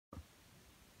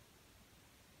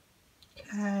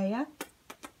Kaya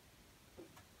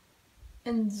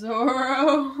and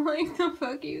Zoro. Like, the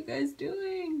fuck are you guys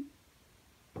doing?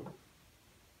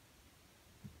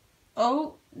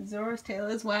 Oh, Zoro's tail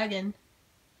is wagging.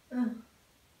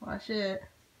 Watch it.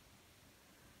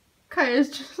 Kaya's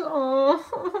just,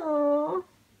 oh.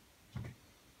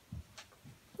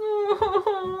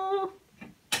 Oh.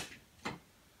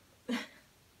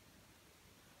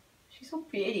 She's so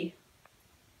pretty.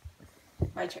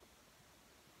 My turn.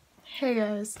 Hey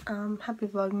guys, happy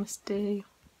Vlogmas day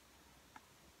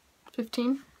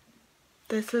 15.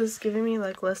 This is giving me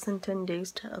like less than 10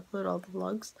 days to upload all the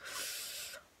vlogs.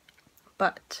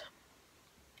 But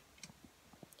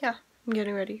yeah, I'm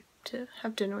getting ready to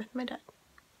have dinner with my dad.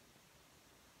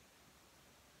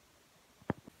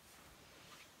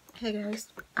 Hey guys,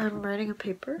 I'm writing a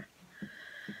paper.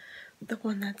 The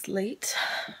one that's late.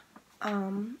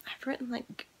 I've written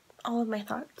like all of my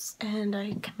thoughts and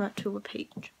I came out to a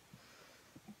page.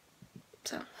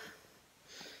 So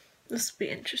this will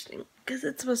be interesting because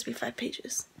it's supposed to be 5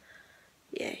 pages.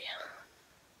 Yay.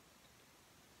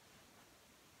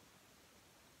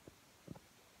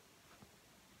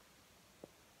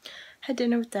 Had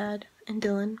dinner with Dad and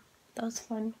Dylan. That was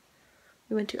fun.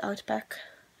 We went to Outback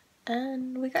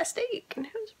and we got steak and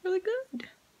it was really good.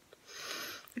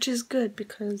 Which is good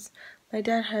because my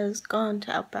dad has gone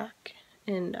to Outback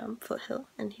in Foothill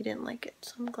and he didn't like it,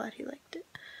 so I'm glad he liked it.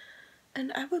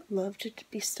 And I would love to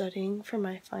be studying for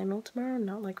my final tomorrow,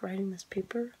 not like writing this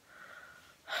paper.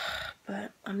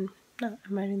 But I'm not.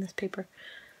 I'm writing this paper.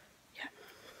 Yeah.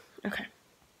 Okay.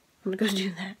 I'm gonna go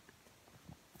do that.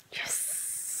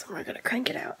 Yes. We're gonna crank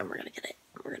it out and we're gonna get it.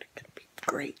 We're gonna be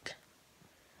great.